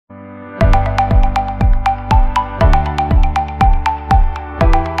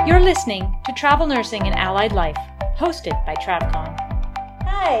You're listening to Travel Nursing and Allied Life, hosted by TravCon.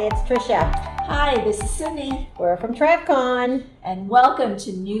 Hi, it's Tricia. Hi, this is Cindy. We're from TravCon. And welcome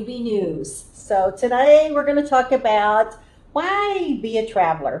to Newbie News. So today we're going to talk about why be a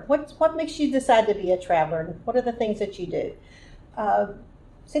traveler. What makes you decide to be a traveler? And what are the things that you do?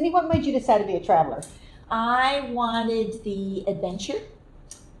 Cindy, what made you decide to be a traveler? I wanted the adventure.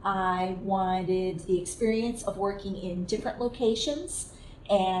 I wanted the experience of working in different locations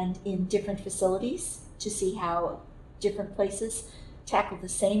and in different facilities to see how different places tackle the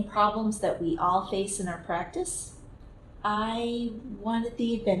same problems that we all face in our practice. I wanted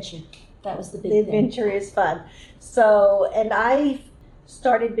the adventure. That was the big thing. The adventure is fun. So, and I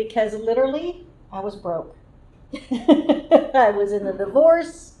started because literally I was broke. I was in a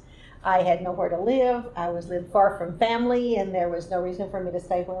divorce. I had nowhere to live. I lived far from family, and there was no reason for me to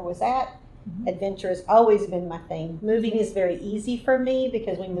stay where I was at. Mm-hmm. Adventure has always been my thing. Moving is very easy for me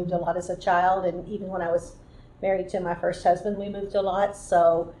because we moved a lot as a child, and even when I was married to my first husband, we moved a lot.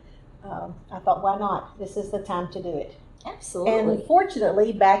 So I thought, why not? This is the time to do it. Absolutely. And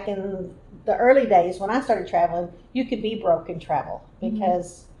fortunately, back in the early days when I started traveling, you could be broke and travel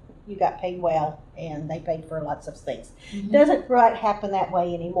because you got paid well and they paid for lots of things. Mm-hmm. Doesn't quite happen that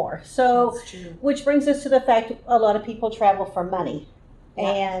way anymore. So, which brings us to the fact a lot of people travel for money. Yeah.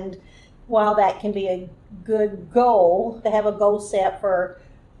 And while that can be a good goal, to have a goal set for,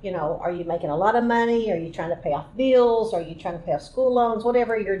 you know, are you making a lot of money? Are you trying to pay off bills? Are you trying to pay off school loans?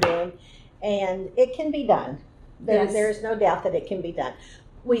 Whatever you're doing. And it can be done. There's no doubt that it can be done.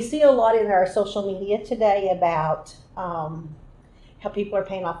 We see a lot in our social media today about how people are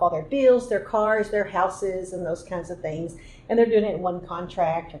paying off all their bills, their cars, their houses, and those kinds of things. And they're doing it in one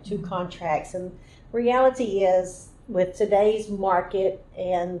contract or two contracts. And reality is, with today's market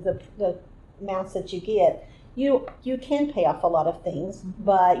and the amounts that you get, you can pay off a lot of things,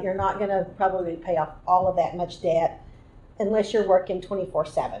 but you're not going to probably pay off all of that much debt unless you're working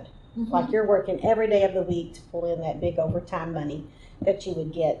 24/7. Like you're working every day of the week to pull in that big overtime money that you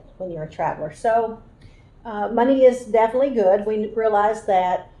would get when you're a traveler. So money is definitely good. We realize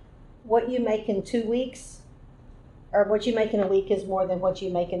that what you make in 2 weeks or what you make in a week is more than what you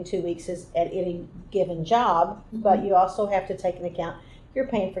make in 2 weeks is at any given job, but you also have to take into account you're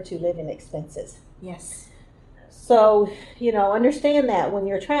paying for 2 living expenses. Yes. So, you know, understand that when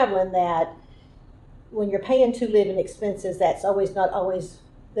you're traveling, that when you're paying 2 living expenses, that's not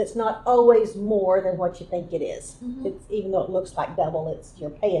always more than what you think it is. It's, even though it looks like double, you're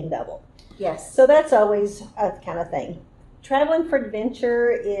paying double. Yes. So that's always a kind of thing. Traveling for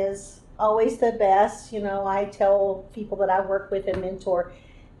adventure is always the best. You know, I tell people that I work with and mentor,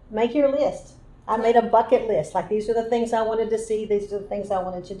 make your list. I made a bucket list. Like, these are the things I wanted to see. These are the things I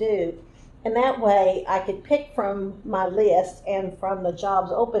wanted to do. And that way I could pick from my list and from the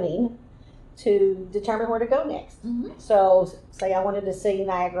job's opening to determine where to go next. So say I wanted to see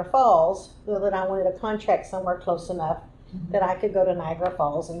Niagara Falls, well, then I wanted a contract somewhere close enough that I could go to Niagara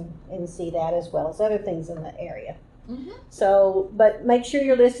Falls and see that as well as other things in the area. So, but make sure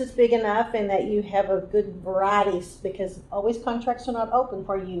your list is big enough and that you have a good variety, because always contracts are not open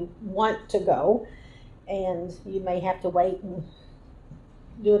where you want to go, and you may have to wait and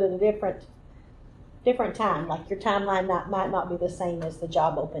do it at a different time. Like your timeline might not be the same as the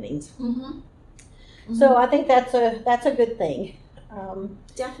job openings. So I think that's a good thing.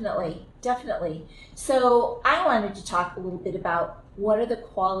 Definitely. So I wanted to talk a little bit about what are the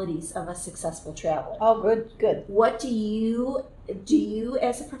qualities of a successful traveler. Oh, good. What do you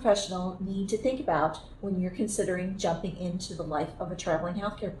as a professional need to think about when you're considering jumping into the life of a traveling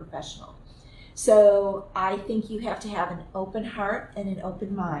healthcare professional? So I think you have to have an open heart and an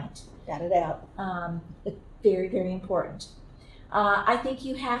open mind. Got it out. Very, very important. I think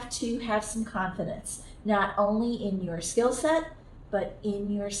you have to have some confidence, not only in your skill set, but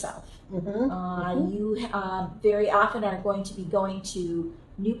in yourself. You very often are going to be going to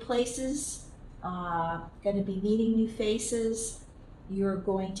new places, going to be meeting new faces. You're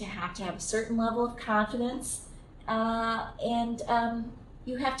going to have a certain level of confidence, and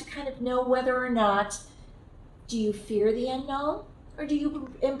you have to kind of know whether or not, do you fear the unknown or do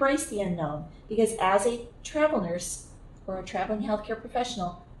you embrace the unknown? Because as a travel nurse or a traveling healthcare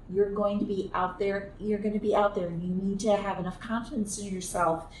professional, you're going to be out there, and you need to have enough confidence in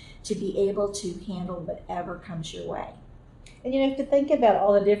yourself to be able to handle whatever comes your way. And you have to think about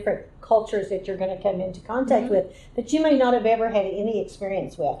all the different cultures that you're going to come into contact with that you may not have ever had any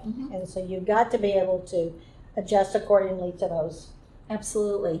experience with. And so you've got to be able to adjust accordingly to those.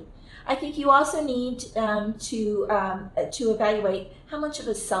 Absolutely. I think you also need to evaluate how much of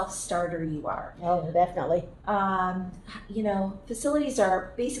a self-starter you are. Oh, definitely. Facilities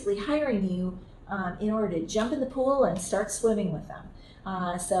are basically hiring you in order to jump in the pool and start swimming with them.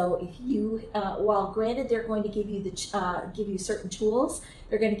 So if you, while granted they're going to give you certain tools,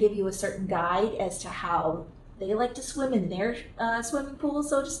 they're going to give you a certain guide as to how they like to swim in their swimming pool,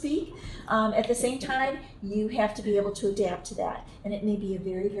 so to speak. At the same time, you have to be able to adapt to that, and it may be a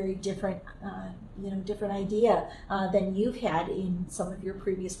very, very different, different idea than you've had in some of your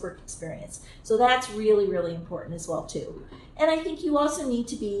previous work experience. So that's really, really important as well too. And I think you also need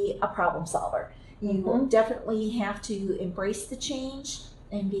to be a problem solver. You definitely have to embrace the change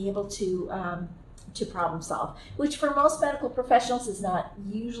and be able to problem solve, which for most medical professionals is not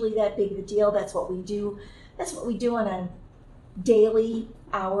usually that big of a deal. That's what we do. That's what we do on a daily,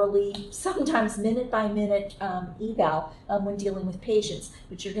 hourly, sometimes minute by minute eval when dealing with patients.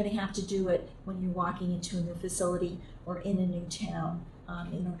 But you're going to have to do it when you're walking into a new facility or in a new town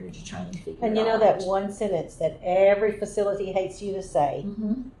in order to try and figure it out. And you know that one sentence that every facility hates you to say.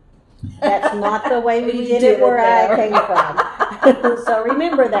 That's not the way we did it where I came from. So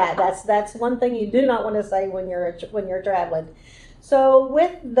remember that. That's one thing you do not want to say when you're traveling. So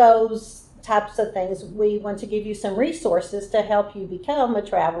with those types of things, we want to give you some resources to help you become a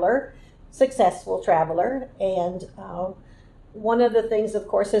traveler, successful traveler. And one of the things, of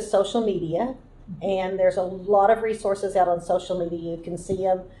course, is social media. And there's a lot of resources out on social media. You can see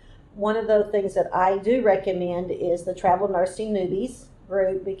them. One of the things that I do recommend is the Travel Nursing Newbies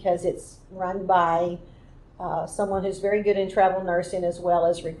group, because it's run by someone who's very good in travel nursing as well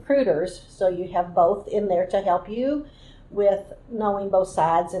as recruiters. So you have both in there to help you with knowing both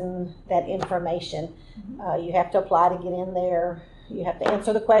sides and that information. You have to apply to get in there. You have to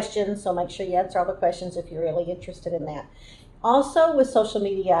answer the questions, so make sure you answer all the questions if you're really interested in that. Also with social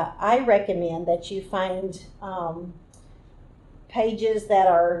media, I recommend that you find pages that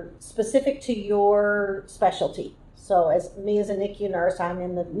are specific to your specialty. So as me as a NICU nurse, I'm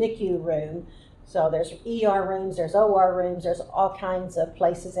in the NICU room. So there's ER rooms, there's OR rooms, there's all kinds of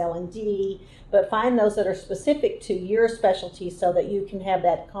places, L&D, but find those that are specific to your specialty so that you can have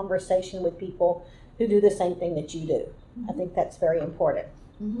that conversation with people who do the same thing that you do. I think that's very important.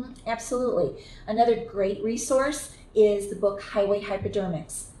 Absolutely. Another great resource is the book Highway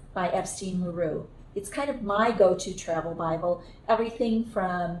Hypodermics by Epstein LaRue. It's kind of my go-to travel Bible. Everything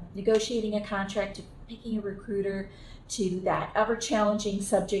from negotiating a contract to picking a recruiter to that ever-challenging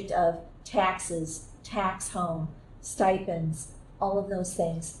subject of taxes, tax home, stipends, all of those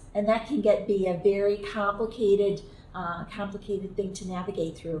things. And that can be a very complicated thing to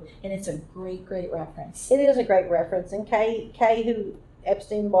navigate through. And it's a great, great reference. It is a great reference. And Kay who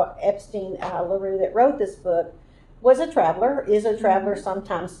Epstein LaRue that wrote this book, was a traveler, is a traveler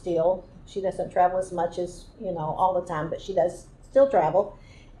sometimes still. She doesn't travel as much as, all the time, but she does still travel.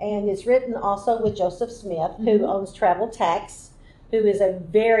 And it's written also with Joseph Smith, who owns Travel Tax, who is a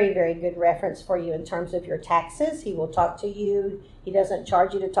very, very good reference for you in terms of your taxes. He will talk to you. He doesn't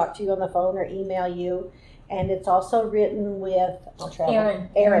charge you to talk to you on the phone or email you. And it's also written with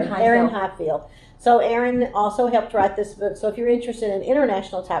Aaron Highfield. So Aaron also helped write this book. So if you're interested in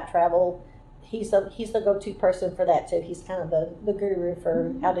international type travel, he's the go-to person for that too. He's kind of the guru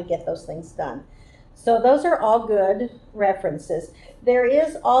for how to get those things done. So those are all good references. There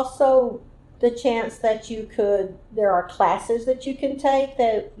is also the chance that there are classes that you can take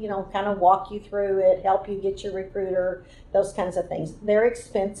that, kind of walk you through it, help you get your recruiter, those kinds of things. They're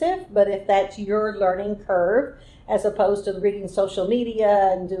expensive, but if that's your learning curve, as opposed to reading social media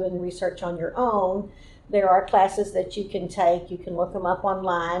and doing research on your own, there are classes that you can take. You can look them up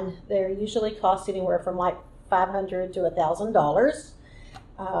online. They usually cost anywhere from like $500 to $1,000.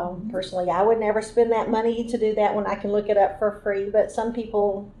 Personally, I would never spend that money to do that when I can look it up for free, but some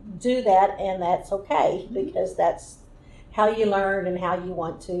people do that, and that's okay, because that's how you learn and how you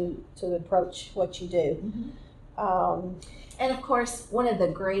want to approach what you do. And of course, one of the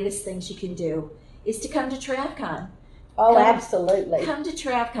greatest things you can do is to come to TravCon. Absolutely. Come to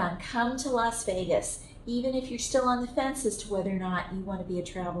TravCon. Come to Las Vegas. Even if you're still on the fence as to whether or not you want to be a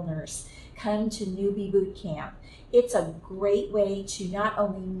travel nurse, come to Newbie Boot Camp. It's a great way to not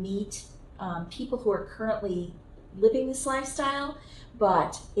only meet people who are currently living this lifestyle,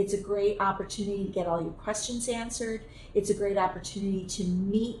 but it's a great opportunity to get all your questions answered. It's a great opportunity to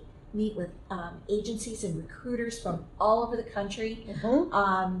meet with agencies and recruiters from all over the country.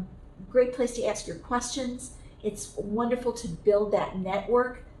 Great place to ask your questions. It's wonderful to build that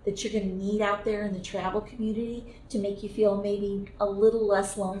network that you're going to need out there in the travel community to make you feel maybe a little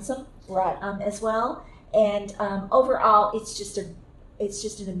less lonesome, right? As well. And overall, it's just it's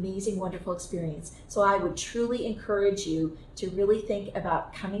just an amazing, wonderful experience. So I would truly encourage you to really think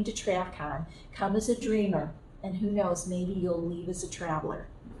about coming to TravCon. Come as a dreamer, and who knows, maybe you'll leave as a traveler.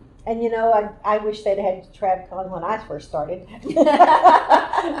 And I wish they'd had TravCon when I first started.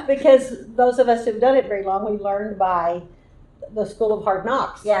 Because those of us who've done it very long, we learned by the School of Hard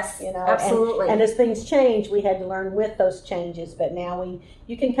Knocks. Yes, absolutely. And as things change, we had to learn with those changes. But now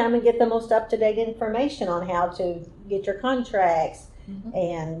you can come and get the most up-to-date information on how to get your contracts,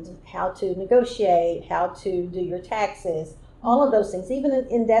 and how to negotiate, how to do your taxes, all of those things. Even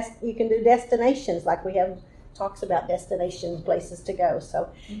you can do destinations, like we have talks about destination places to go. So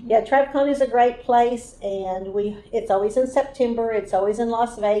yeah, TravCon is a great place, and it's always in September. It's always in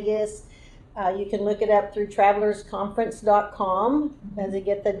Las Vegas. You can look it up through travelersconference.com as you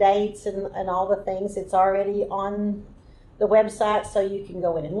get the dates and all the things. It's already on the website, so you can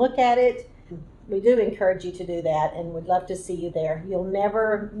go in and look at it. We do encourage you to do that, and we'd love to see you there. You'll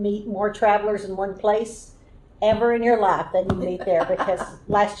never meet more travelers in one place ever in your life than you meet there, because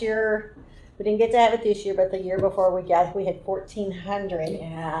last year, we didn't get to have it this year, but the year before we had 1,400.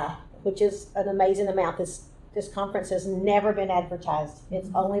 Yeah. Which is an amazing amount. This conference has never been advertised. It's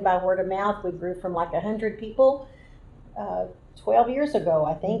only by word of mouth. We grew from like 100 people 12 years ago,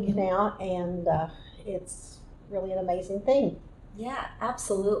 I think, now, and it's really an amazing thing. Yeah,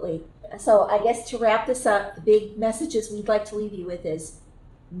 absolutely. So I guess to wrap this up, the big messages we'd like to leave you with is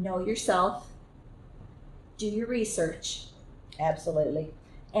know yourself, do your research. Absolutely.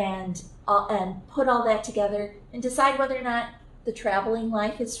 And put all that together and decide whether or not the traveling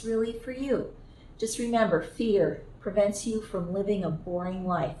life is really for you. Just remember, fear prevents you from living a boring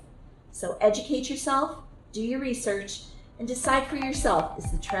life. So educate yourself, do your research, and decide for yourself, is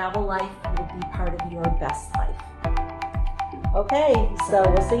the travel life will be part of your best life. Okay, so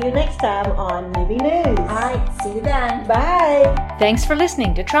we'll see you next time on Newbie News. All right, see you then. Bye. Thanks for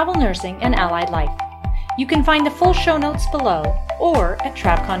listening to Travel Nursing and Allied Life. You can find the full show notes below or at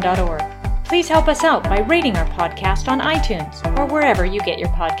travcon.org. Please help us out by rating our podcast on iTunes or wherever you get your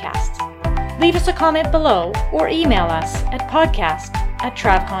podcasts. Leave us a comment below or email us at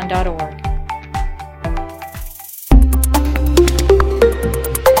podcast@travcon.org.